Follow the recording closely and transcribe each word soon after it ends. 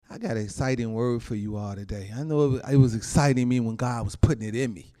got an exciting word for you all today. I know it was exciting me when God was putting it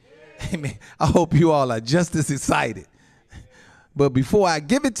in me. Amen. I hope you all are just as excited. But before I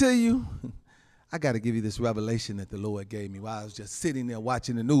give it to you, I got to give you this revelation that the Lord gave me while I was just sitting there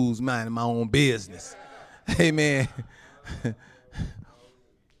watching the news, minding my own business. Amen.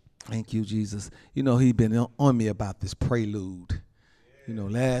 Thank you, Jesus. You know, he's been on me about this prelude. You know,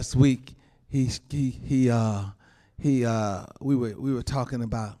 last week we were talking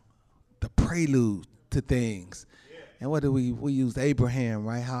about the prelude to things. And what did we used Abraham,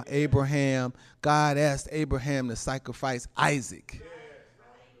 right? How Abraham, God asked Abraham to sacrifice Isaac,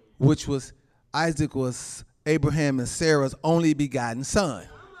 which was, Isaac was Abraham and Sarah's only begotten son.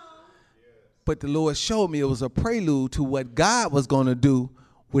 But the Lord showed me it was a prelude to what God was going to do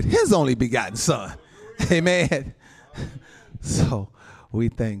with his only begotten son. Amen. So we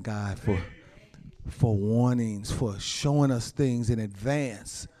thank God for warnings, for showing us things in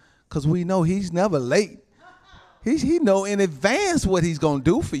advance, because we know he's never late. He know in advance what he's going to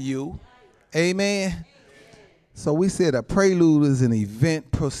do for you. Amen. So we said a prelude is an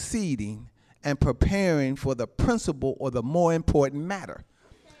event proceeding and preparing for the principal or the more important matter.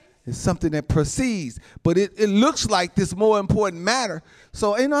 It's something that proceeds, but it looks like this more important matter.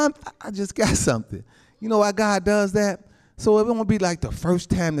 So, you know, I just got something. You know why God does that? So it won't be like the first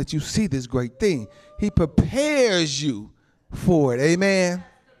time that you see this great thing. He prepares you for it. Amen.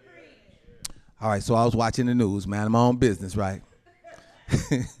 All right, so I was watching the news, man. I'm my own business, right?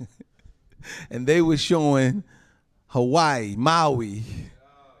 And they were showing Hawaii, Maui,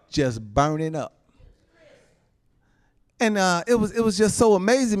 just burning up. And it was just so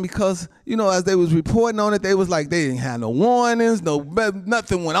amazing because, you know, as they was reporting on it, they was like, they didn't have no warnings,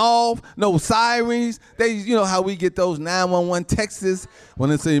 nothing went off, no sirens. You know how we get those 911 texts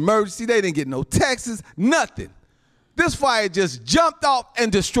when it's an emergency. They didn't get no texts, nothing. This fire just jumped off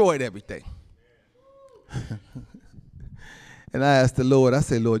and destroyed everything. And I asked the Lord, I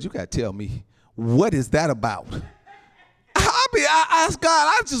said, Lord, you got to tell me, what is that about? I asked God,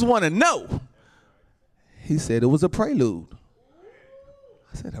 I just want to know. He said it was a prelude.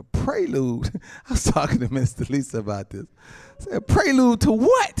 I said, a prelude? I was talking to Mr. Lisa about this. I said, a prelude to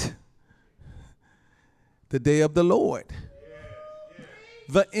what? The day of the Lord.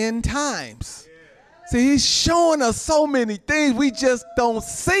 The end times. See, he's showing us so many things, we just don't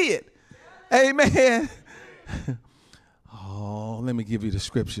see it. Amen. Oh, let me give you the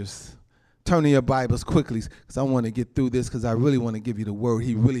scriptures. Turn to your Bibles quickly because I want to get through this because I really want to give you the word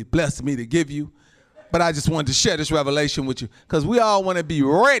he really blessed me to give you. But I just wanted to share this revelation with you because we all want to be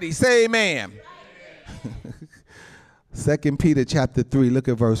ready. Say amen. 2 Peter chapter 3, look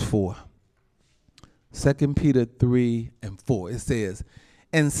at verse 4. 2 Peter 3 and 4. It says,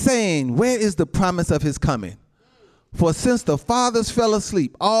 and saying, where is the promise of his coming? For since the fathers fell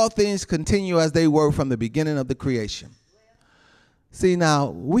asleep, all things continue as they were from the beginning of the creation. See,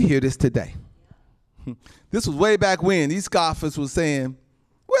 now, we hear this today. This was way back when these scoffers were saying,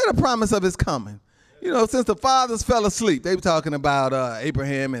 where the promise of his coming? You know, since the fathers fell asleep, they were talking about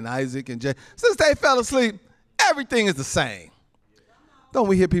Abraham and Isaac and Jacob. Since they fell asleep, everything is the same. Don't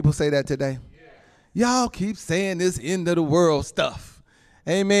we hear people say that today? Y'all keep saying this end of the world stuff.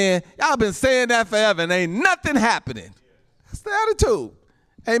 Amen. Y'all been saying that forever and ain't nothing happening. That's the attitude.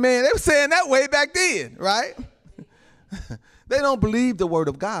 Amen. They were saying that way back then, right? They don't believe the word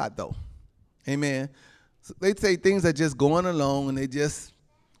of God, though. Amen. So they say things are just going along and they just,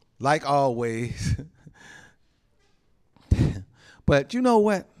 like always. But you know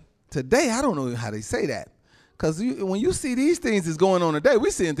what? Today, I don't know how they say that. Because when you see these things that's going on today,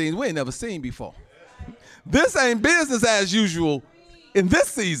 we're seeing things we ain't never seen before. This ain't business as usual in this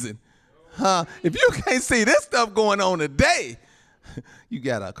season. If you can't see this stuff going on today, you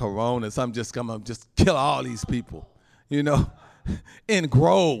got a corona, something just come up, just kill all these people, you know, in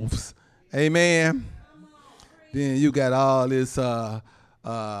groves. Amen. Then you got all this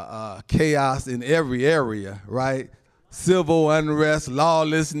chaos in every area, right? Civil unrest,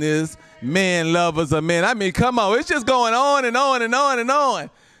 lawlessness, men lovers of men. I mean, come on, it's just going on and on and on and on.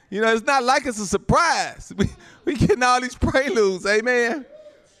 You know, it's not like it's a surprise. We getting all these preludes, amen?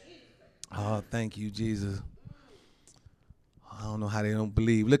 Oh, thank you, Jesus. I don't know how they don't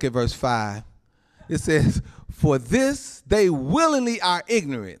believe. Look at verse 5. It says, for this they willingly are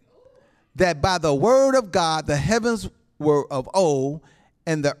ignorant, that by the word of God the heavens were of old,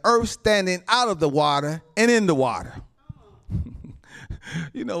 and the earth standing out of the water and in the water.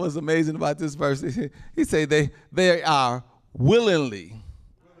 You know what's amazing about this verse? He said they are willingly.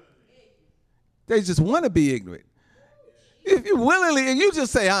 They just want to be ignorant. If you willingly, and you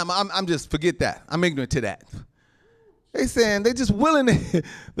just say, I'm just, forget that. I'm ignorant to that. They saying they just willingly,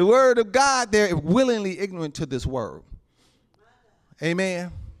 the word of God, they're willingly ignorant to this word.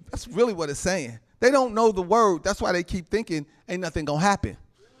 Amen. That's really what it's saying. They don't know the word. That's why they keep thinking ain't nothing going to happen.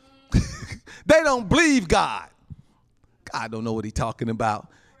 They don't believe God. God don't know what he's talking about.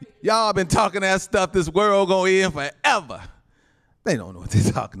 Y'all been talking that stuff, this world going to end forever. They don't know what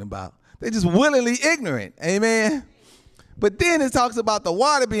they're talking about. They're just willingly ignorant. Amen. But then it talks about the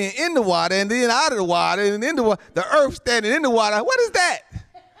water being in the water and then out of the water and in the water, the earth standing in the water. What is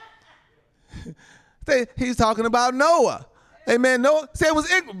that? He's talking about Noah. Amen. Noah say it was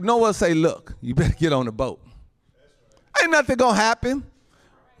ignorant. Noah say, look, you better get on the boat. Ain't nothing going to happen.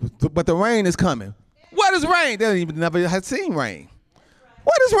 But the rain is coming. What is rain? They even never had seen rain.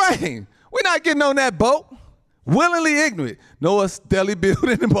 What is rain? We're not getting on that boat. Willingly ignorant. Noah's steadily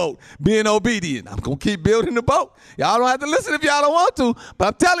building the boat, being obedient. I'm going to keep building the boat. Y'all don't have to listen if y'all don't want to, but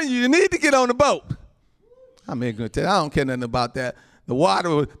I'm telling you, you need to get on the boat. I'm ignorant to that. I don't care nothing about that. The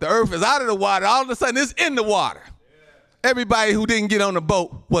water, the earth is out of the water. All of a sudden, it's in the water. Everybody who didn't get on the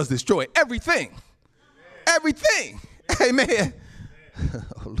boat was destroyed. Everything. Everything. Amen.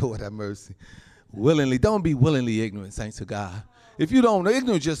 Oh, Lord have mercy. Willingly. Don't be willingly ignorant, saints of God. If you don't know,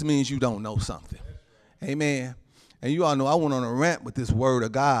 ignorant just means you don't know something. Amen. And you all know I went on a rant with this word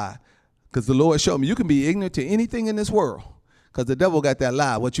of God because the Lord showed me you can be ignorant to anything in this world because the devil got that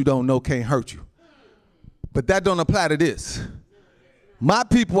lie. What you don't know can't hurt you. But that don't apply to this. My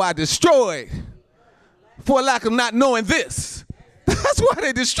people are destroyed for lack of not knowing this. That's why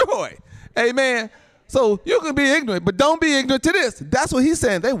they destroyed. Amen. So you can be ignorant, but don't be ignorant to this. That's what he's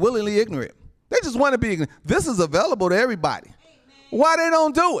saying. They're willingly ignorant. They just want to be ignorant. This is available to everybody. Why they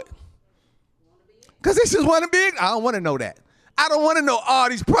don't do it? Because they just want to be ignorant. I don't want to know that. I don't want to know all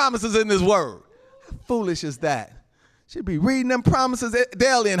these promises in this word. How foolish is that? Should be reading them promises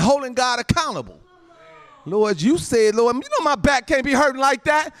daily and holding God accountable. Lord, you said, Lord, you know my back can't be hurting like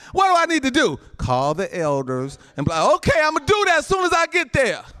that. What do I need to do? Call the elders and be like, okay, I'm going to do that as soon as I get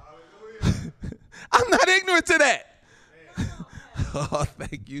there. I'm not ignorant to that. Oh,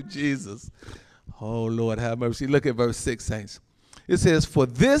 thank you, Jesus. Oh, Lord, have mercy. Look at verse 6, saints. It says, for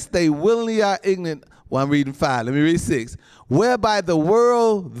this they willingly are ignorant. Well, I'm reading 5. Let me read 6. Whereby the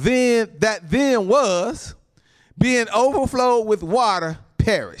world that then was, being overflowed with water,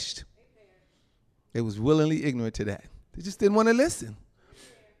 perished. They was willingly ignorant to that. They just didn't want to listen.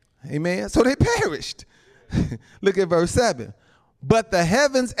 Amen. So they perished. Look at verse 7. But the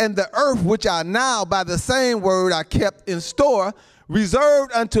heavens and the earth, which are now by the same word, are kept in store,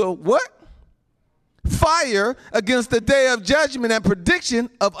 reserved unto what? Fire against the day of judgment and prediction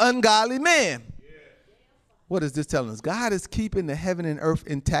of ungodly men. Yeah. What is this telling us? God is keeping the heaven and earth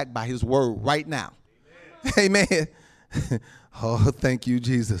intact by his word right now. Amen. Amen. Oh, thank you,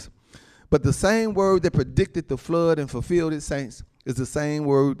 Jesus. But the same word that predicted the flood and fulfilled it, saints, is the same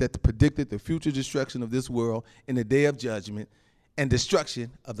word that predicted the future destruction of this world in the day of judgment and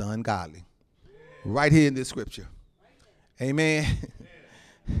destruction of the ungodly. Right here in this scripture. Amen.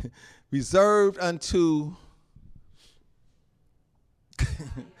 Reserved unto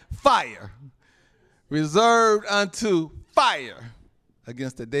fire. Reserved unto fire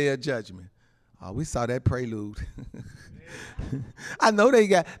against the day of judgment. Oh, we saw that prelude. I know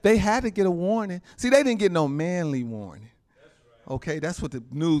they had to get a warning. See, they didn't get no manly warning. Okay, that's what the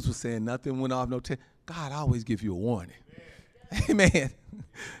news was saying. Nothing went off, no God always give you a warning. Amen.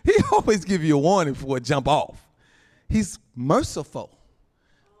 He always give you a warning before it jump off. He's merciful,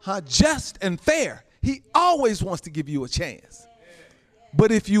 just and fair. He always wants to give you a chance.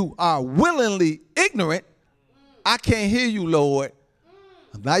 But if you are willingly ignorant, I can't hear you, Lord.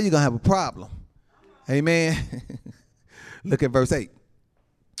 Now you're going to have a problem. Amen. Look at verse 8.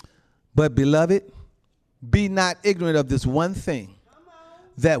 But beloved, be not ignorant of this one thing,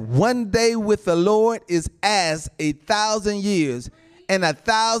 that one day with the Lord is as 1,000 years, and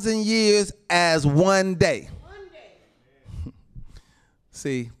 1,000 years as one day.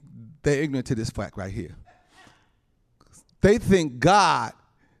 See, they're ignorant to this fact right here. They think God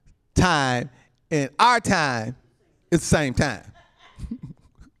time and our time is the same time.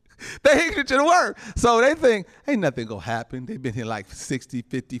 They're ignorant to the word. So they think, ain't nothing going to happen. They've been here like 60,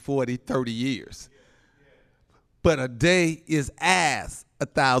 50, 40, 30 years. But a day is as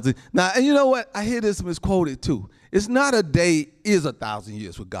 1,000. Now, and you know what? I hear this misquoted too. It's not a day is 1,000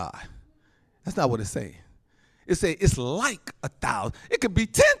 years with God. That's not what it's saying. It's like 1,000. It could be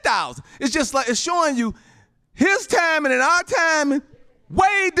 10,000. It's just like it's showing you his timing and our timing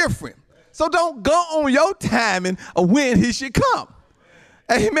way different. So don't go on your timing of when he should come.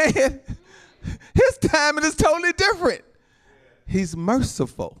 Amen. His timing is totally different. He's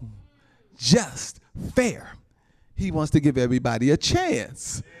merciful, just, fair. He wants to give everybody a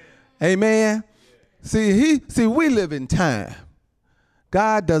chance. Amen. See, we live in time.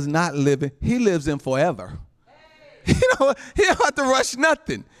 God does not live in, he lives in forever. He don't have to rush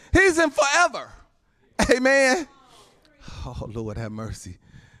nothing. He's in forever. Amen. Oh, Lord, have mercy.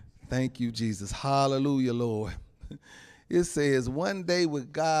 Thank you, Jesus. Hallelujah, Lord. It says one day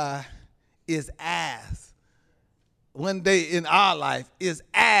with God is as. One day in our life is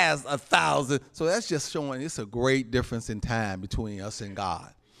as 1,000. So that's just showing it's a great difference in time between us and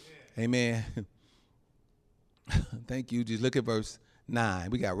God. Amen. Thank you, Jesus. Look at verse 9.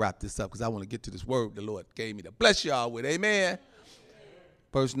 We got to wrap this up because I want to get to this word the Lord gave me to bless y'all with. Amen.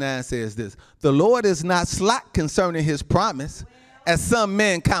 Verse 9 says this. The Lord is not slack concerning his promise, as some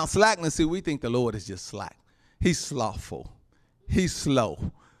men count slackness. See, we think the Lord is just slack. He's slothful. He's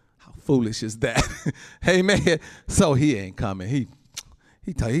slow. How foolish is that? Amen. So he ain't coming. He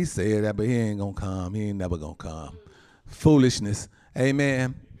said that, but he ain't going to come. He ain't never going to come. Foolishness.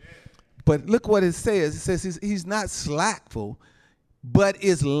 Amen. But look what it says. It says he's not slackful, but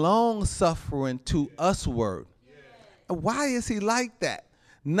is long-suffering to usward. Why is he like that?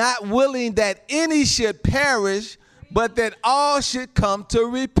 Not willing that any should perish, but that all should come to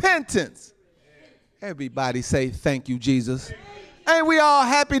repentance. Everybody say, thank you, Jesus. Ain't we all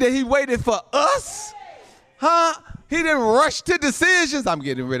happy that he waited for us? Huh? He didn't rush to decisions. I'm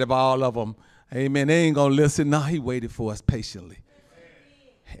getting rid of all of them. Amen. They ain't going to listen. No, he waited for us patiently.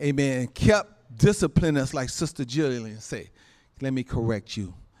 Amen. Kept disciplining us like Sister Jillian said. Let me correct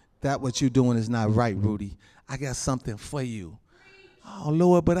you. That what you're doing is not right, Rudy. I got something for you. Oh,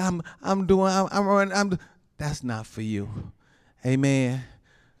 Lord, but I'm running. That's not for you. Amen.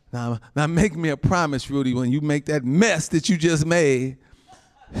 Now make me a promise, Rudy, when you make that mess that you just made.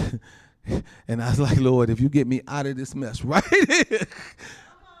 And I was like, Lord, if you get me out of this mess right here,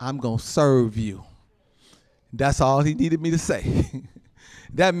 I'm going to serve you. That's all he needed me to say.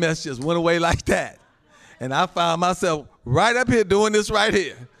 That mess just went away like that. And I found myself right up here doing this right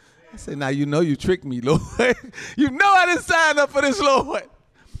here. I said, now you know you tricked me, Lord. You know I didn't sign up for this, Lord.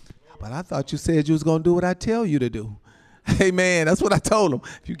 But I thought you said you was going to do what I tell you to do. Amen. That's what I told him.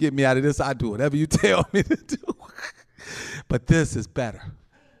 If you get me out of this, I'll do whatever you tell me to do. But this is better.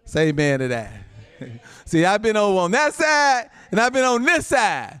 Say amen to that. See, I've been over on that side, and I've been on this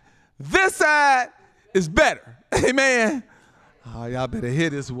side. This side is better. Amen. Oh, y'all better hear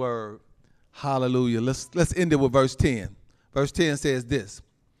this word. Hallelujah. Let's end it with verse 10. Verse 10 says this.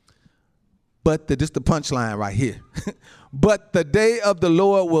 But this the punchline right here. But the day of the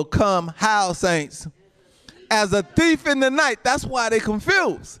Lord will come, how, saints? As a thief in the night. That's why they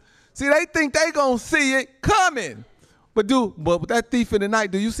confused. See, they think they gonna see it coming. But with that thief in the night,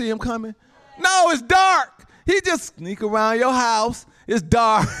 do you see him coming? No, it's dark. He just sneak around your house. It's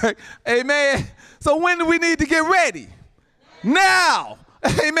dark. Amen. So when do we need to get ready? Now.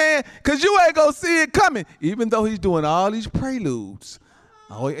 Amen. Because you ain't gonna see it coming. Even though he's doing all these preludes.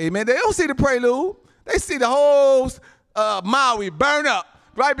 Oh, amen. They don't see the prelude. They see the whole Maui burn up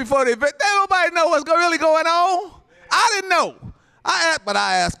right before they nobody know what's really going on. I didn't know. But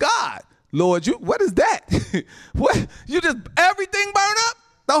I asked God, Lord, what is that? What? You just everything burn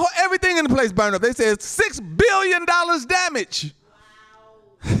up? Everything in the place burned up. They said $6 billion damage.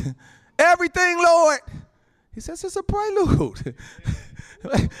 Wow. Everything, Lord. He says it's a prelude.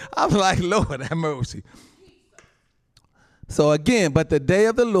 I'm like, Lord, have mercy. So again, but the day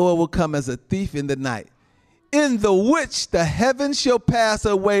of the Lord will come as a thief in the night, in the which the heavens shall pass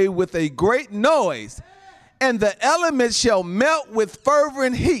away with a great noise, and the elements shall melt with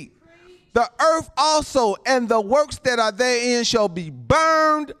fervent heat. The earth also and the works that are therein shall be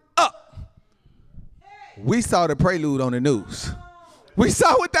burned up. We saw the prelude on the news. We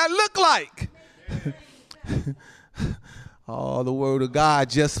saw what that looked like. Oh, the word of God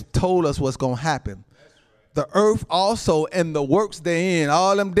just told us what's going to happen. The earth also and the works therein,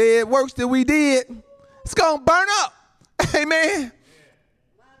 all them dead works that we did, it's going to burn up. Amen.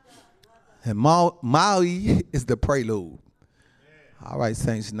 And Maui is the prelude. All right,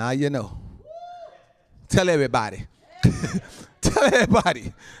 saints, now you know. Tell everybody. Tell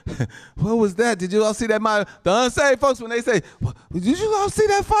everybody. What was that? Did you all see that? The unsaved folks, when they say, did you all see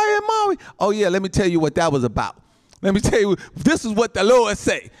that fire in Maui? Oh, yeah, let me tell you what that was about. Let me tell you, this is what the Lord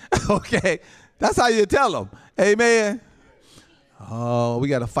say. Okay? That's how you tell them. Amen. Oh, we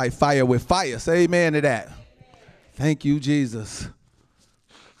got to fight fire with fire. Say amen to that. Thank you, Jesus.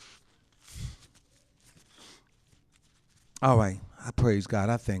 All right. I praise God.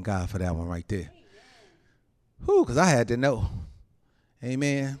 I thank God for that one right there. Whew, because I had to know.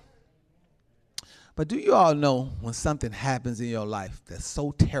 Amen. But do you all know when something happens in your life that's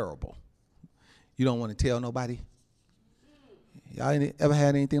so terrible, you don't want to tell nobody? Y'all ain't ever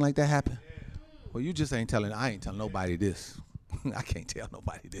had anything like that happen? Well, you just ain't telling. I ain't telling nobody this. I can't tell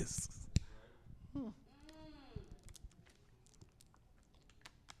nobody this.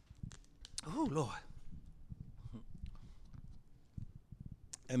 Oh, Lord.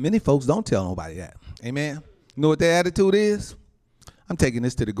 And many folks don't tell nobody that. Amen. You know what their attitude is? I'm taking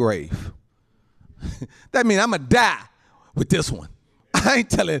this to the grave. That means I'm going to die with this one. I ain't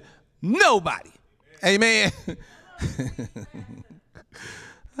telling nobody. Amen.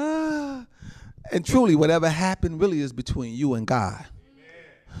 And truly, whatever happened really is between you and God.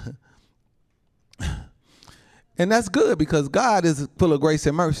 And that's good because God is full of grace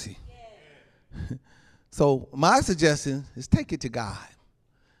and mercy. So my suggestion is take it to God.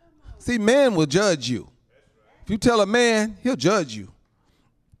 See, man will judge you. If you tell a man, he'll judge you.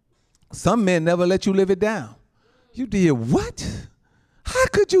 Some men never let you live it down. You did what? How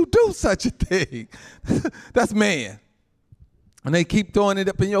could you do such a thing? That's man. And they keep throwing it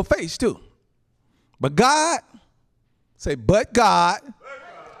up in your face too. But God, say, but God,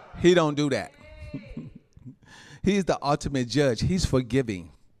 he don't do that. He's the ultimate judge. He's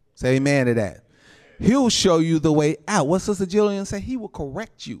forgiving. Say amen to that. He'll show you the way out. What Sister Jillian say? He will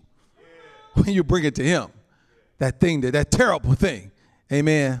correct you when you bring it to him. That thing, that terrible thing.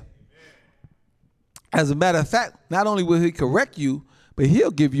 Amen. As a matter of fact, not only will he correct you, but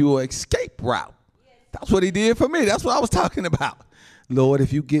he'll give you an escape route. That's what he did for me. That's what I was talking about. Lord,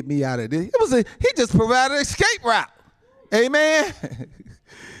 if you get me out of this. He just provided an escape route. Amen.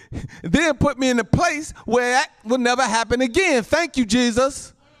 Then put me in a place where that will never happen again. Thank you,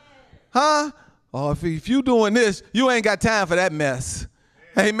 Jesus. Huh? Oh, if you doing this, you ain't got time for that mess.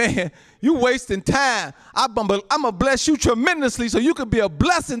 Amen. You wasting time. I'm going to bless you tremendously so you can be a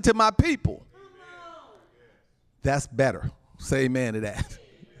blessing to my people. That's better. Say amen to that.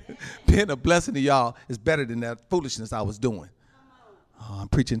 Being a blessing to y'all is better than that foolishness I was doing. Oh, I'm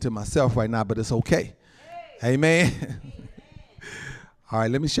preaching to myself right now, but it's okay. Amen. All right,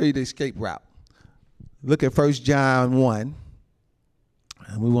 let me show you the escape route. Look at 1 John 1.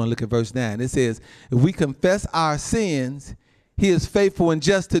 And we want to look at verse 9. It says, if we confess our sins, he is faithful and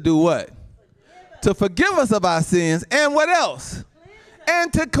just to do what? To forgive us of our sins. And what else?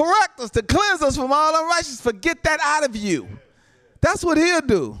 And to correct us, to cleanse us from all unrighteousness. Forget that out of you. That's what he'll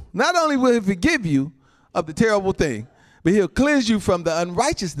do. Not only will he forgive you of the terrible thing, but he'll cleanse you from the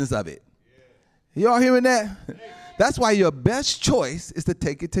unrighteousness of it. Y'all hearing that? That's why your best choice is to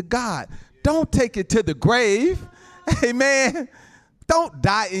take it to God. Don't take it to the grave. Amen. Don't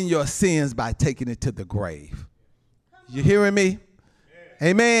die in your sins by taking it to the grave. You hearing me?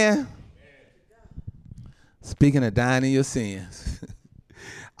 Amen. Speaking of dying in your sins,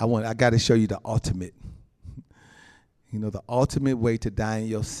 I got to show you the ultimate. You know, the ultimate way to die in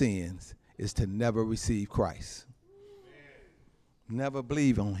your sins is to never receive Christ. Never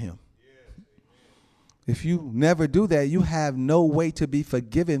believe on him. If you never do that, you have no way to be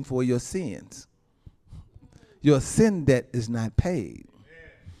forgiven for your sins. Your sin debt is not paid.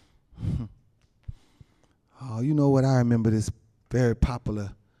 Oh, you know what? I remember this very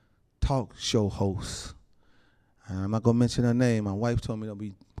popular talk show host. I'm not going to mention her name. My wife told me don't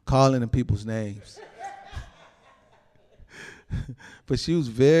be calling them people's names. But she was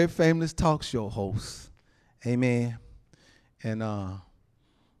a very famous talk show host. Amen. And a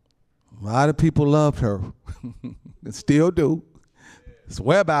lot of people loved her and still do.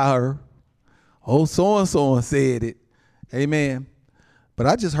 Swear by her. Oh, so-and-so said it. Amen. But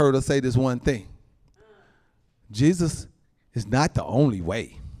I just heard her say this one thing. Jesus is not the only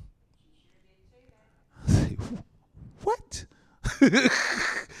way. I say, what?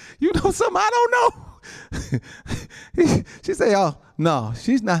 You know something I don't know? She say, oh, no,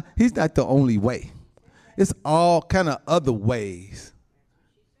 he's not the only way. It's all kind of other ways.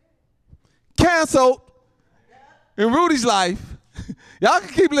 Canceled in Rudy's life. Y'all can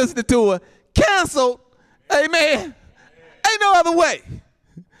keep listening to her. Canceled. Amen. Ain't no other way.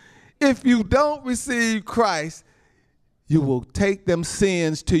 If you don't receive Christ, you will take them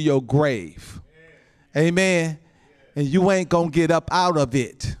sins to your grave. Amen. And you ain't going to get up out of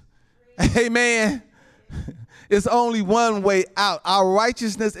it. Amen. It's only one way out. Our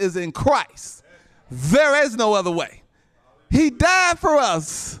righteousness is in Christ. There is no other way. He died for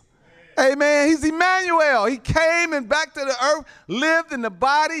us. Amen. He's Emmanuel. He came and back to the earth, lived in the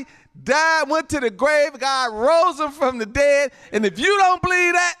body, died, went to the grave. God rose him from the dead. And if you don't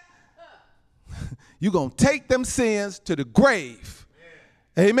believe that, you're going to take them sins to the grave.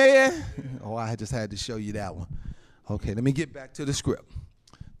 Amen. Oh, I just had to show you that one. Okay, let me get back to the script.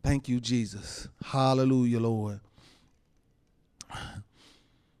 Thank you, Jesus. Hallelujah, Lord.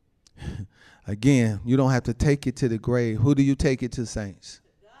 Again, you don't have to take it to the grave. Who do you take it to, saints?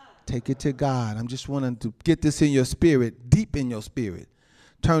 Take it to God. I'm just wanting to get this in your spirit, deep in your spirit.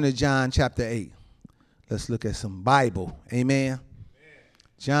 Turn to John chapter 8. Let's look at some Bible. Amen.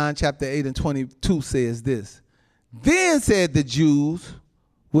 John chapter 8 and 22 says this. Then said the Jews,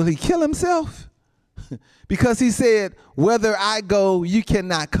 will he kill himself? Because he said, whether I go, you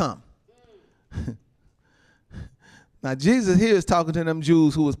cannot come. Now, Jesus here is talking to them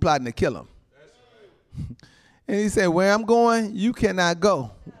Jews who was plotting to kill him. And he said, where I'm going, you cannot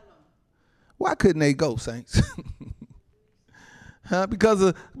go. Why couldn't they go, saints? Because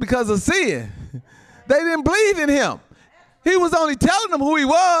of sin. They didn't believe in him. He was only telling them who he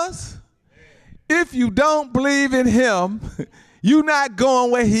was. If you don't believe in him, you're not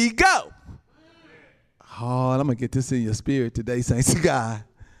going where he go. Oh, I'm going to get this in your spirit today, saints of God.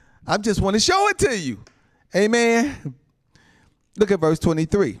 I just want to show it to you. Amen. Look at verse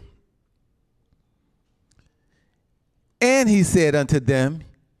 23. And he said unto them,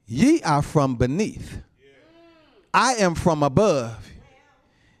 ye are from beneath. I am from above.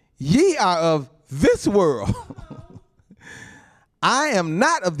 Ye are of this world. I am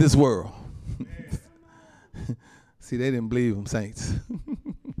not of this world. See, they didn't believe him, saints.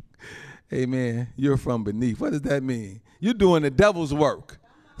 Amen. You're from beneath. What does that mean? You're doing the devil's work.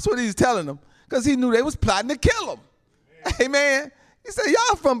 That's what he's telling them, because he knew they was plotting to kill him. Amen. He said,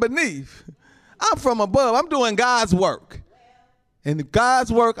 y'all from beneath. I'm from above. I'm doing God's work. And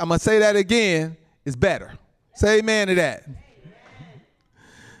God's work, I'm going to say that again, is better. Say amen to that.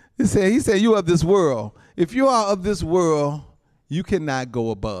 He said, you of this world. If you are of this world, you cannot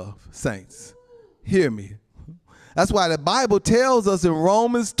go above, saints. Hear me. That's why the Bible tells us in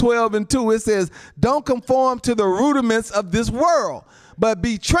Romans 12 and 2, it says, don't conform to the rudiments of this world, but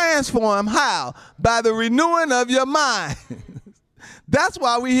be transformed. How? By the renewing of your mind. That's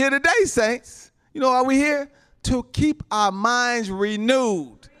why we're here today, saints. You know why we're here? To keep our minds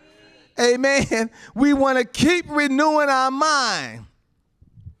renewed. Amen. We want to keep renewing our mind.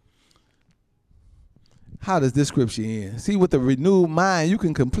 How does this scripture end? See, with a renewed mind, you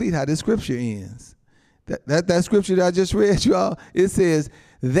can complete how this scripture ends. That scripture that I just read, y'all, it says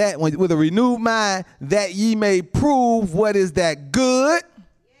that with a renewed mind, that ye may prove what is that good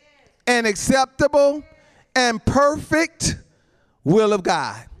and acceptable and perfect will of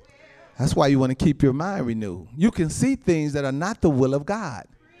God. That's why you want to keep your mind renewed. You can see things that are not the will of God.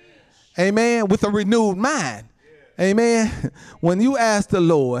 Amen. With a renewed mind. Amen. When you ask the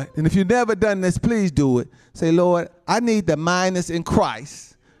Lord, and if you've never done this, please do it. Say, Lord, I need the mind that's in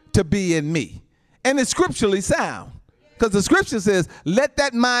Christ to be in me. And it's scripturally sound. Because the scripture says, let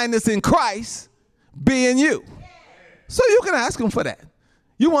that mind that's in Christ be in you. So you can ask him for that.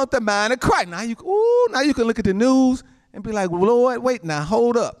 You want the mind of Christ. Now you can look at the news and be like, Lord, wait now,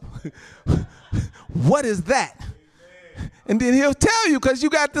 hold up. What is that? And then he'll tell you, because you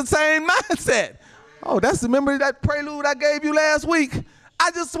got the same mindset. Oh, remember that prelude I gave you last week?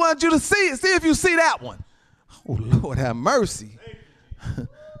 I just want you to see it. See if you see that one. Oh, Lord, have mercy.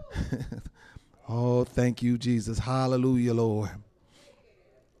 Oh, thank you, Jesus. Hallelujah, Lord.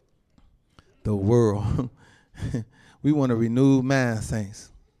 The world. We want a renewed mind,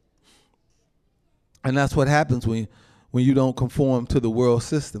 saints. And that's what happens when you don't conform to the world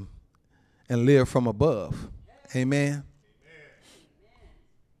system and live from above. Amen.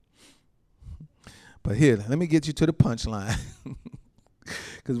 But here, let me get you to the punchline.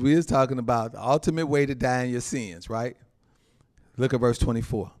 Because we is talking about the ultimate way to die in your sins, right? Look at verse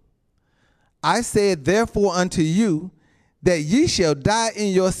 24. I said, therefore, unto you, that ye shall die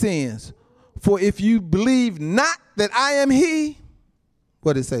in your sins. For if you believe not that I am he,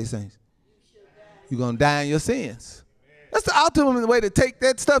 what did it say, saints? You're going to die in your sins. That's the ultimate way to take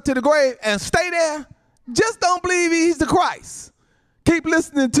that stuff to the grave and stay there. Just don't believe he's the Christ. Keep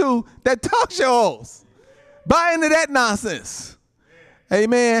listening to that talk shows. Buy into that nonsense.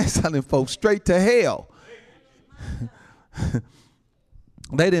 Amen. Sending folks straight to hell.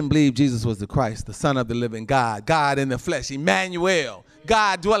 They didn't believe Jesus was the Christ, the Son of the living God, God in the flesh, Emmanuel,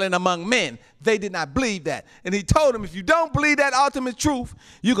 God dwelling among men. They did not believe that. And he told them, if you don't believe that ultimate truth,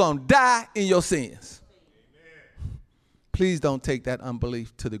 you're going to die in your sins. Amen. Please don't take that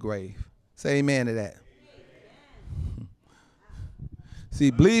unbelief to the grave. Say amen to that. Amen.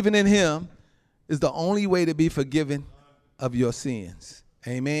 See, believing in him is the only way to be forgiven of your sins.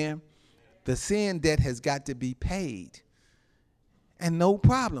 Amen. The sin debt has got to be paid. And no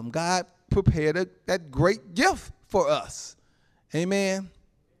problem. God prepared that great gift for us. Amen.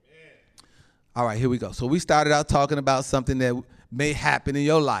 Amen. All right, here we go. So we started out talking about something that may happen in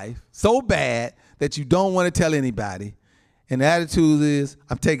your life so bad that you don't want to tell anybody. And the attitude is,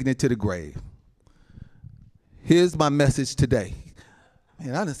 I'm taking it to the grave. Here's my message today.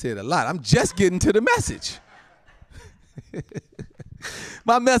 Man, I done said a lot. I'm just getting to the message.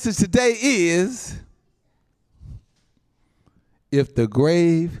 My message today is, if the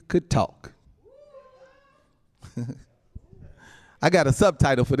grave could talk. I got a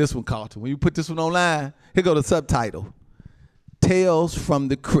subtitle for this one, Carlton. When you put this one online, here go the subtitle. Tales from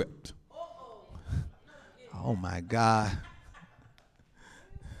the Crypt. Oh, my God.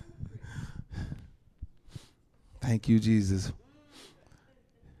 Thank you, Jesus.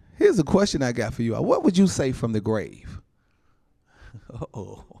 Here's a question I got for you. What would you say from the grave?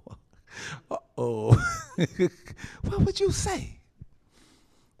 Uh-oh. Uh-oh. What would you say?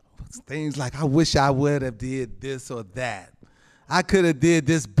 Things like, I wish I would have did this or that. I could have did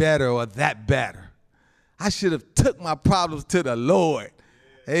this better or that better. I should have took my problems to the Lord.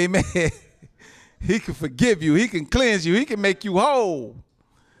 Amen. He can forgive you. He can cleanse you. He can make you whole.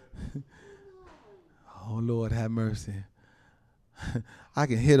 Oh, Lord, have mercy. I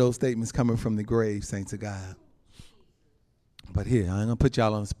can hear those statements coming from the grave, saints of God. But here, I ain't going to put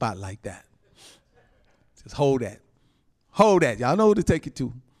y'all on the spot like that. Just hold that. Hold that. Y'all know who to take it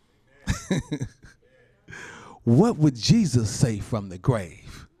to. What would Jesus say from the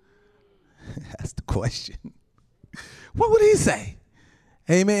grave? That's the question. What would he say?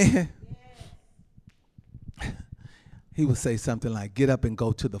 Amen. He would say something like, get up and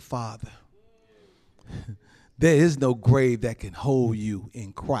go to the Father. There is no grave that can hold you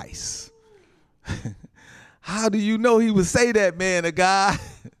in Christ. How do you know he would say that, man of God?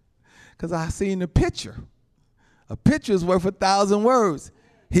 Because I seen the picture. A picture is worth 1,000 words.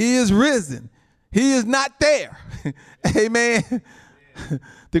 He is risen. He is not there. Amen.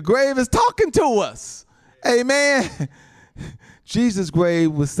 The grave is talking to us. Amen. Jesus'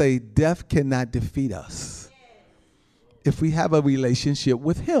 grave would say, death cannot defeat us if we have a relationship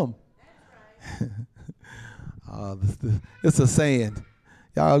with him. It's a saying.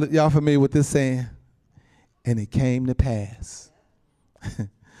 Y'all familiar with this saying? And it came to pass.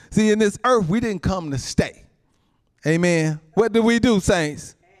 See, in this earth, we didn't come to stay. Amen. What did we do,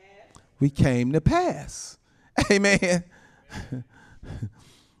 saints? We came to pass. Amen.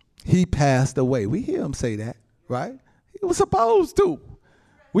 He passed away. We hear him say that, right? He was supposed to.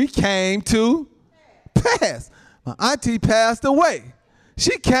 We came to pass. My auntie passed away.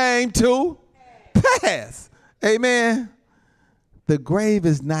 She came to pass. Amen. The grave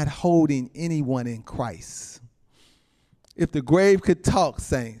is not holding anyone in Christ. If the grave could talk,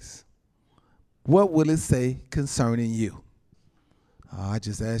 saints, what will it say concerning you? I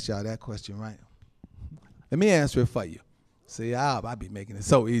just asked y'all that question, right? Let me answer it for you. See, I'll be making it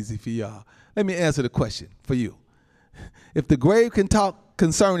so easy for y'all. Let me answer the question for you. If the grave can talk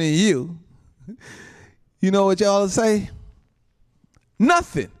concerning you, you know what y'all say?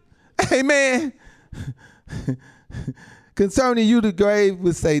 Nothing. Amen. Concerning you, the grave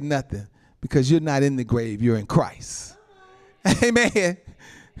would say nothing because you're not in the grave. You're in Christ. Amen.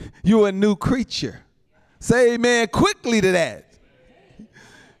 You're a new creature. Say amen quickly to that.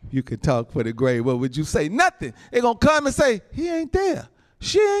 You can talk for the grave. What would you say? Nothing. They're going to come and say, he ain't there.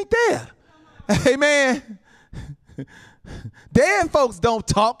 She ain't there. Amen. Dead folks don't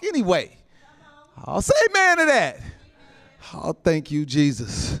talk anyway. I'll say amen to that. Oh, thank you,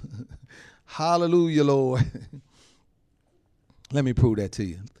 Jesus. Hallelujah, Lord. Let me prove that to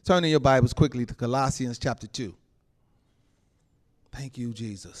you. Turn in your Bibles quickly to Colossians chapter 2. Thank you,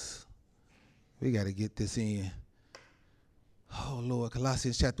 Jesus. We got to get this in. Oh, Lord,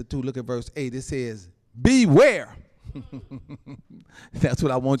 Colossians chapter 2, look at verse 8. It says, beware. That's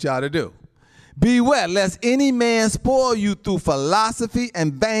what I want y'all to do. Beware, lest any man spoil you through philosophy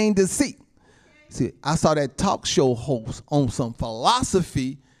and vain deceit. See, I saw that talk show host on some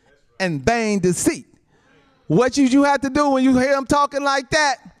philosophy and vain deceit. What you have to do when you hear them talking like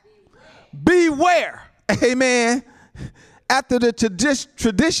that? Beware. Amen. After the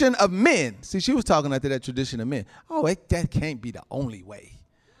tradition of men. See, she was talking after that tradition of men. Oh, that can't be the only way.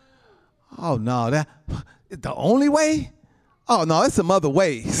 Oh, no, that the only way? Oh, no, it's some other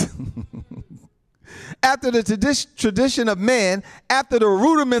ways. After the tradition of men, after the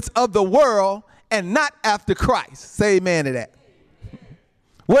rudiments of the world, and not after Christ. Say amen to that.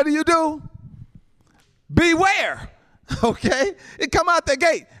 What do? Beware. Okay? It come out the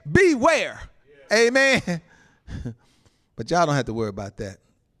gate. Beware. Yeah. Amen. But y'all don't have to worry about that.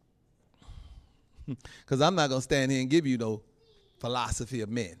 Because I'm not going to stand here and give you no philosophy of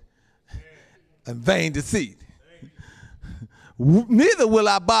men and vain deceit. Neither will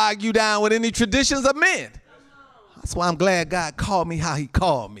I bog you down with any traditions of men. That's why I'm glad God called me how he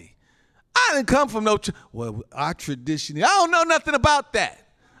called me. I didn't come from our tradition. I don't know nothing about that.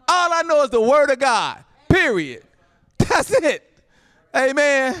 All I know is the word of God. Period. That's it.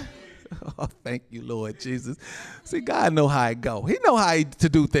 Amen. Oh, thank you, Lord Jesus. See, God know how it go. He know how to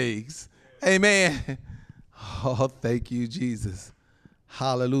do things. Amen. Oh, thank you, Jesus.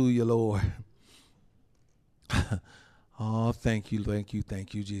 Hallelujah, Lord. Oh, thank you,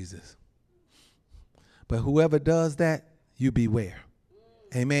 Jesus. But whoever does that, you beware.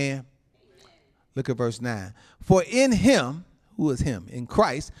 Amen. Look at verse 9. For in him, who is him? In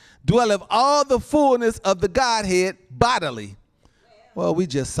Christ, dwelleth all the fullness of the Godhead bodily. Well, we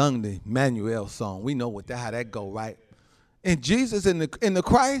just sung the Emmanuel song. We know how that go, right? And Jesus in the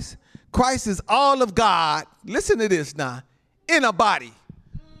Christ is all of God. Listen to this now. In a body.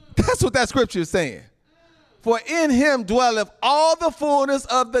 That's what that scripture is saying. For in him dwelleth all the fullness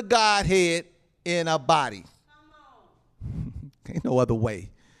of the Godhead in a body. Ain't no other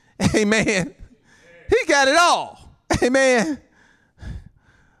way. Amen. He got it all. Amen.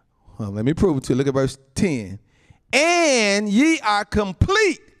 Well, let me prove it to you. Look at verse 10. And ye are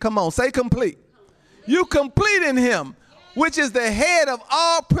complete. Come on, say complete. You complete in him, which is the head of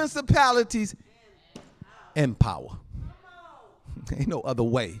all principalities and power. Ain't no other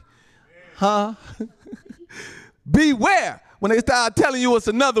way. Huh? Beware when they start telling you it's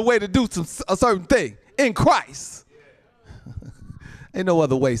another way to do a certain thing in Christ. Ain't no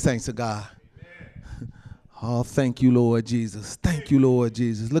other way, saints of God. Oh, thank you, Lord Jesus. Thank you, Lord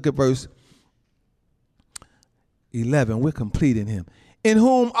Jesus. Look at verse 11. We're complete in him. In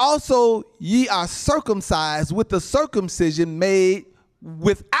whom also ye are circumcised with the circumcision made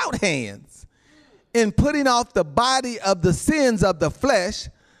without hands, in putting off the body of the sins of the flesh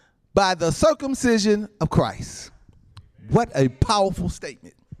by the circumcision of Christ. What a powerful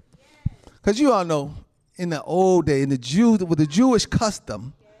statement. Because you all know, in the old day, with the Jewish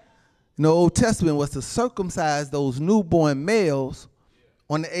custom, in the Old Testament was to circumcise those newborn males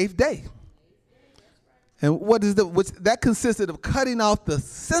on the 8th day. And that consisted of cutting off the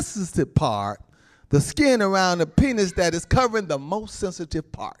sensitive part, the skin around the penis that is covering the most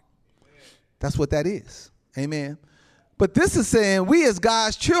sensitive part. That's what that is. Amen. But this is saying we as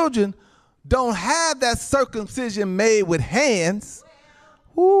God's children don't have that circumcision made with hands.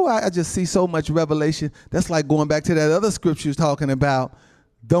 Ooh, I just see so much revelation. That's like going back to that other scripture talking about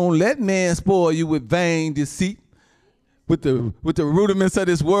don't let man spoil you with vain deceit, with the rudiments of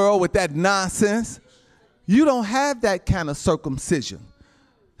this world, with that nonsense. You don't have that kind of circumcision.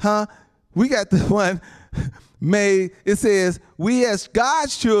 Huh? We got the one made, it says, we as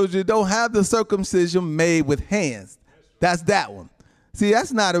God's children don't have the circumcision made with hands. That's that one. See,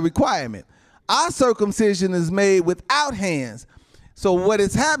 that's not a requirement. Our circumcision is made without hands. So what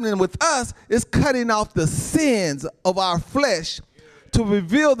is happening with us is cutting off the sins of our flesh to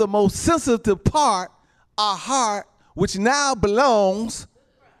reveal the most sensitive part, our heart, which now belongs,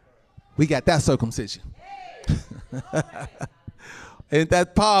 we got that circumcision. Ain't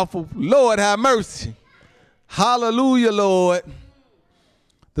that powerful? Lord, have mercy. Hallelujah, Lord.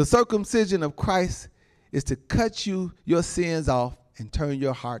 The circumcision of Christ is to cut your sins off and turn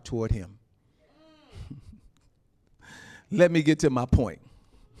your heart toward him. Let me get to my point.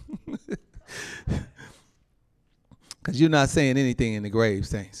 Because you're not saying anything in the grave,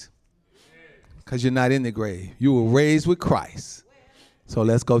 saints. Because you're not in the grave. You were raised with Christ. So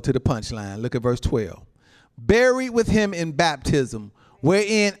let's go to the punchline. Look at verse 12. Buried with him in baptism,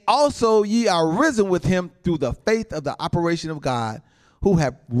 wherein also ye are risen with him through the faith of the operation of God, who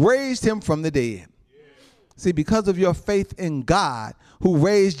have raised him from the dead. See, because of your faith in God, who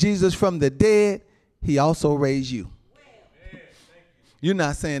raised Jesus from the dead, he also raised you. You're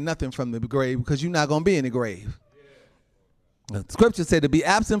not saying nothing from the grave because you're not going to be in the grave. The scripture said to be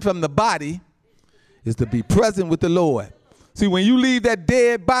absent from the body is to be present with the Lord. See, when you leave that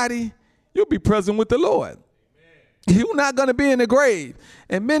dead body, you'll be present with the Lord. You're not going to be in the grave.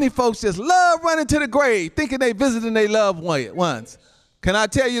 And many folks just love running to the grave thinking they visiting their loved ones. Can I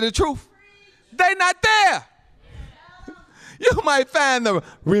tell you the truth? They're not there. You might find the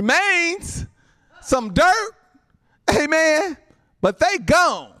remains, some dirt, amen, but they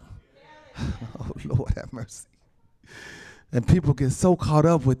gone. Oh, Lord have mercy. And people get so caught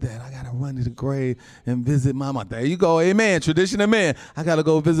up with that. I got to run to the grave and visit mama. There you go, amen, tradition of man. I got to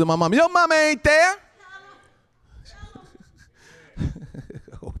go visit my mama. Your mama ain't there.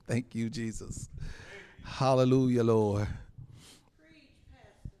 Oh, thank you, Jesus. Hallelujah, Lord.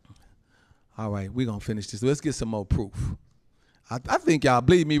 All right, we're going to finish this. Let's get some more proof. I think y'all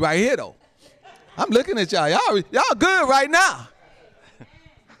believe me right here, though. I'm looking at y'all. Y'all good right now.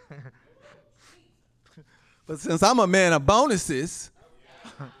 But since I'm a man of bonuses,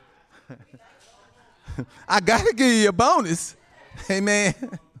 I got to give you a bonus. Amen.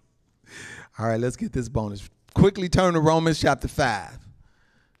 All right, let's get this bonus. Quickly turn to Romans chapter 5.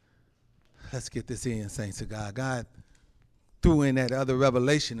 Let's get this in, saints of God. God threw in that other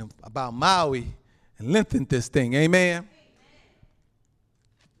revelation about Maui and lengthened this thing. Amen.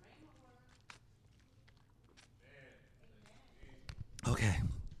 Okay.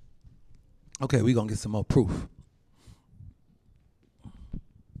 Okay, we're going to get some more proof.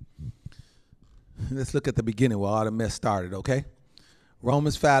 Let's look at the beginning where all the mess started, okay?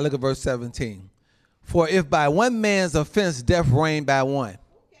 Romans 5, look at verse 17. For if by one man's offense death reigned by one,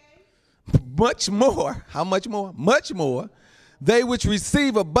 much more, how much more? Much more, they which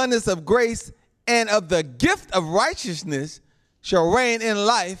receive abundance of grace and of the gift of righteousness shall reign in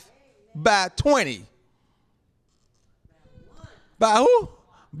life by 20. By who?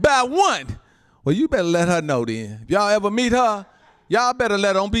 By one. Well, you better let her know then. If y'all ever meet her, y'all better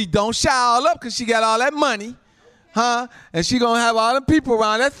let her don't shy all up because she got all that money, huh? And she going to have all the people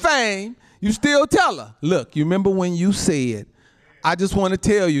around that fame. You still tell her, look, you remember when you said, I just want to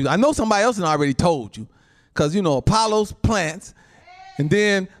tell you, I know somebody else already told you because, you know, Apollos plants and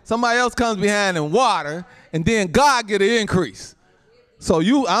then somebody else comes behind and water and then God get an increase. So I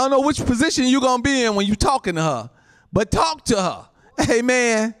don't know which position you're going to be in when you talking to her, but talk to her. Hey,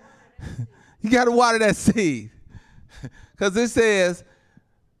 man, you got to water that seed. Because it says,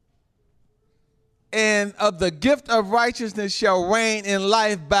 and of the gift of righteousness shall reign in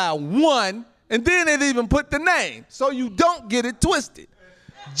life by one. And then it even put the name. So you don't get it twisted.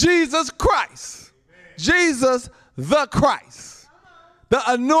 Jesus Christ. Jesus the Christ. The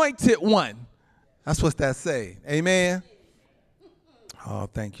anointed one. That's what that say. Amen. Oh,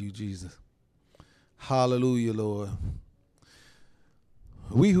 thank you, Jesus. Hallelujah, Lord.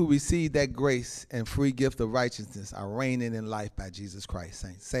 We who receive that grace and free gift of righteousness are reigning in life by Jesus Christ.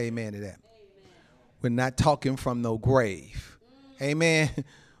 Saints, say amen to that. Amen. We're not talking from no grave. Amen.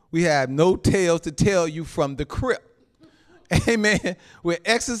 We have no tales to tell you from the crypt. Amen. We're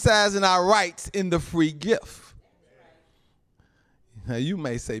exercising our rights in the free gift. Now you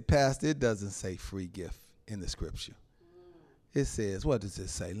may say, Pastor, it doesn't say free gift in the scripture. It says, what does it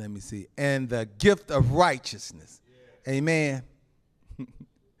say? Let me see. And the gift of righteousness. Amen.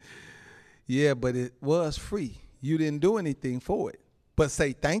 Yeah, but it was free. You didn't do anything for it, but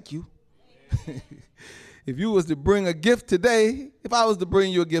say thank you. If you was to bring a gift today, if I was to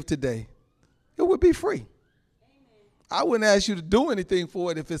bring you a gift today, it would be free. I wouldn't ask you to do anything for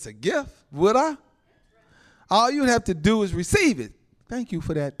it if it's a gift, would I? All you'd have to do is receive it. Thank you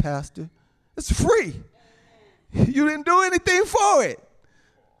for that, Pastor. It's free. You didn't do anything for it.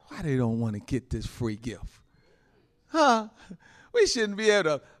 Why they don't want to get this free gift? Huh? We shouldn't be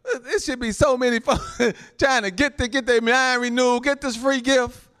able to. It should be so many folks trying to get their mind renewed, get this free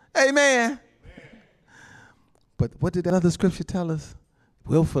gift. Amen. But what did that other scripture tell us?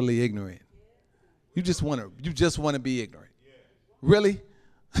 Willfully ignorant. You just want to be ignorant. Really?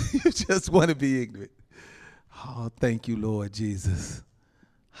 You just want to be ignorant. Oh, thank you, Lord Jesus.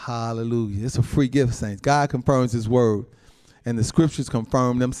 Hallelujah. It's a free gift, saints. God confirms his word, and the scriptures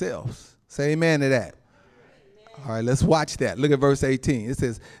confirm themselves. Say amen to that. All right, let's watch that. Look at verse 18. It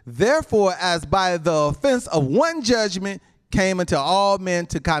says, therefore, as by the offense of one judgment came unto all men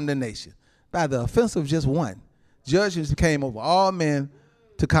to condemnation. By the offense of just one, judgment came over all men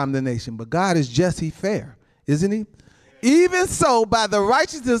to condemnation. But God is just, he's fair, isn't he? Even so, by the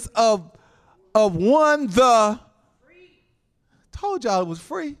righteousness of one, the free. Told y'all it was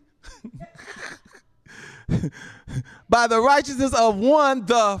free. By the righteousness of one,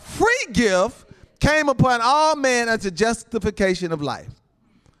 the free gift came upon all men unto justification of life.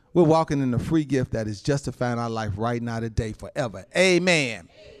 We're walking in the free gift that is justifying our life right now today forever. Amen.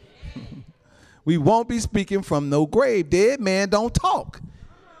 Amen. We won't be speaking from no grave. Dead man don't talk.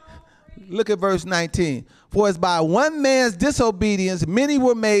 Look at verse 19. For as by one man's disobedience many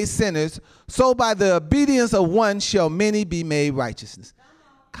were made sinners, so by the obedience of one shall many be made righteousness.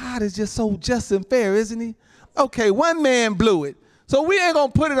 God is just so just and fair, isn't he? Okay, one man blew it, so we ain't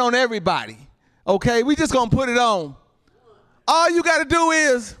going to put it on everybody. Okay, we just going to put it on. All you got to do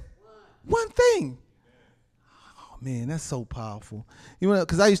is one thing. Oh, man, that's so powerful. You know,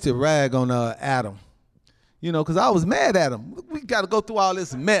 because I used to rag on Adam. You know, because I was mad at him. We got to go through all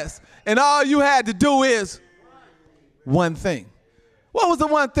this mess. And all you had to do is one thing. What was the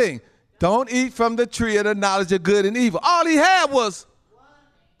one thing? Don't eat from the tree of the knowledge of good and evil. All he had was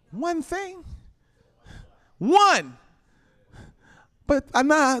one thing. One. But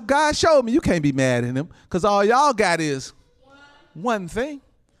God showed me you can't be mad at him because all y'all got is one thing.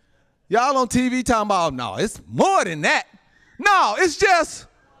 Y'all on TV talking about, no, it's more than that. No, it's just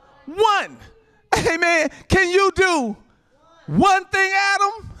one. Amen. Can you do one thing,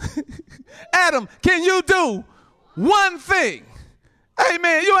 Adam? Adam, can you do one thing?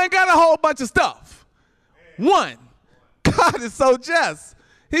 Amen. You ain't got a whole bunch of stuff. One. God is so just.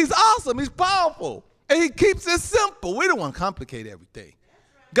 He's awesome. He's powerful. And he keeps it simple. We don't want to complicate everything.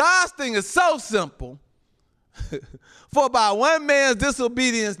 God's thing is so simple. For by one man's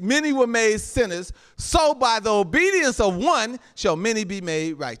disobedience, many were made sinners. So by the obedience of one shall many be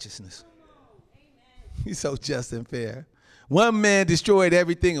made righteousness. He's so just and fair. One man destroyed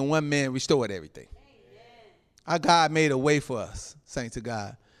everything and one man restored everything. Our God made a way for us, saints of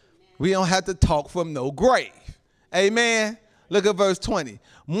God. We don't have to talk from no grave. Amen. Look at verse 20.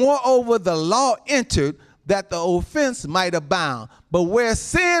 Moreover, the law entered that the offense might abound. But where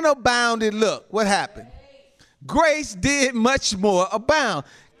sin abounded, look, what happened? Grace did much more abound.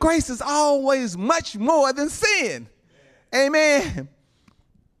 Grace is always much more than sin. Amen.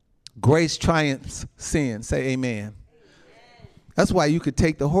 Grace triumphs sin. Say amen. That's why you could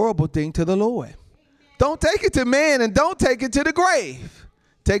take the horrible thing to the Lord. Don't take it to man and don't take it to the grave.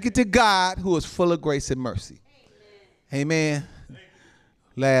 Take it to God who is full of grace and mercy. Amen.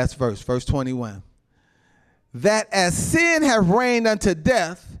 Last verse, verse 21. That as sin hath reigned unto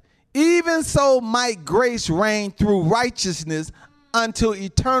death, even so might grace reign through righteousness unto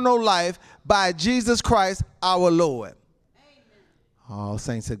eternal life by Jesus Christ our Lord. Oh,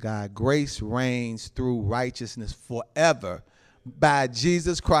 saints of God, grace reigns through righteousness forever by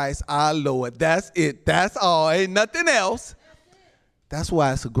Jesus Christ our Lord. That's it. That's all. Ain't nothing else. That's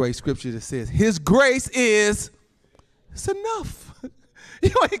why it's a great scripture that says his grace is it's enough.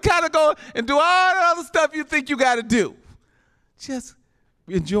 You ain't got to go and do all the other stuff you think you got to do. Just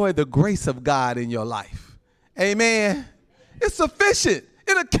enjoy the grace of God in your life. Amen. It's sufficient.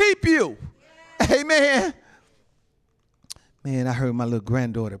 It'll keep you. Amen. Man, I heard my little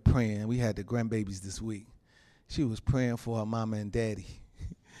granddaughter praying. We had the grandbabies this week. She was praying for her mama and daddy.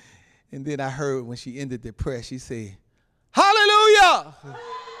 And then I heard when she ended the prayer, she said, hallelujah.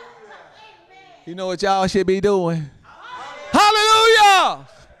 You know what y'all should be doing? Hallelujah.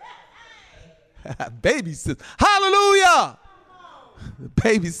 Baby says, hallelujah. The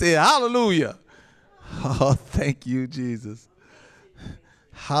baby said, hallelujah. Oh, thank you, Jesus.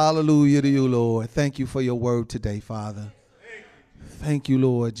 Hallelujah to you, Lord. Thank you for your word today, Father. Thank you,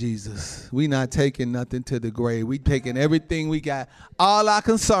 Lord Jesus. We not taking nothing to the grave. We taking everything we got, all our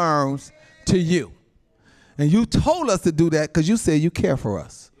concerns to you. And you told us to do that because you said you care for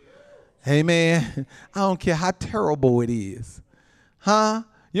us. Amen. I don't care how terrible it is. Huh?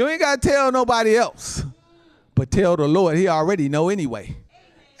 You ain't got to tell nobody else. But tell the Lord. He already know anyway.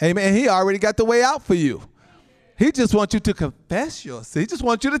 Amen. He already got the way out for you. He just wants you to confess your sin. He just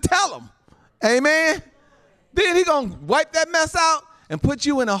wants you to tell him. Amen. Then he going to wipe that mess out and put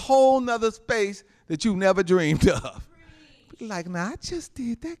you in a whole nother space that you never dreamed of. Be like, nah, I just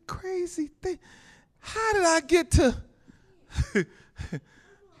did that crazy thing. How did I get to?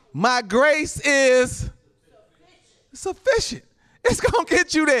 My grace is sufficient. It's going to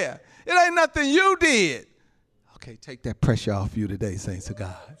get you there. It ain't nothing you did. Okay, take that pressure off you today, saints of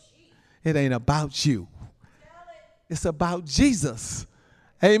God. It ain't about you. It's about Jesus.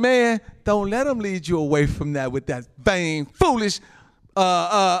 Amen. Don't let them lead you away from that with that vain, foolish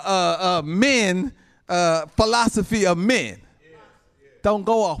men, philosophy of men. Don't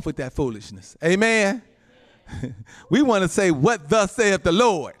go off with that foolishness. Amen. We want to say, what thus saith the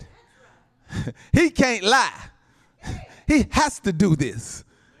Lord. He can't lie. He has to do this.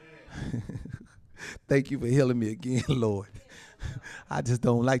 Thank you for healing me again, Lord. I just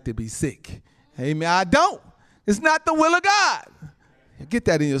don't like to be sick. Amen. I don't. It's not the will of God. Get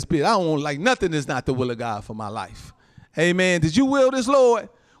that in your spirit. I don't want like nothing that's not the will of God for my life. Amen. Did you will this, Lord?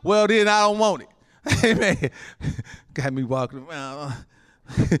 Well, then I don't want it. Amen. Got me walking around.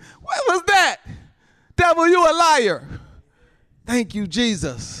 What was that? Devil, you a liar. Thank you,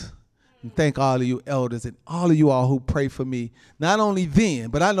 Jesus. And thank all of you elders and all of you all who pray for me. Not only then,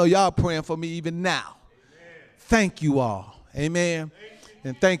 but I know y'all praying for me even now. Amen. Thank you all. Amen.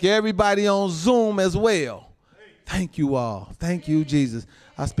 And thank everybody on Zoom as well. Thank you all. Thank you, Jesus.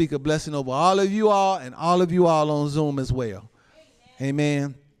 I speak a blessing over all of you all and all of you all on Zoom as well.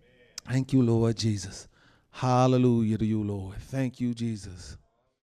 Amen. Thank you, Lord Jesus. Hallelujah to you, Lord. Thank you, Jesus.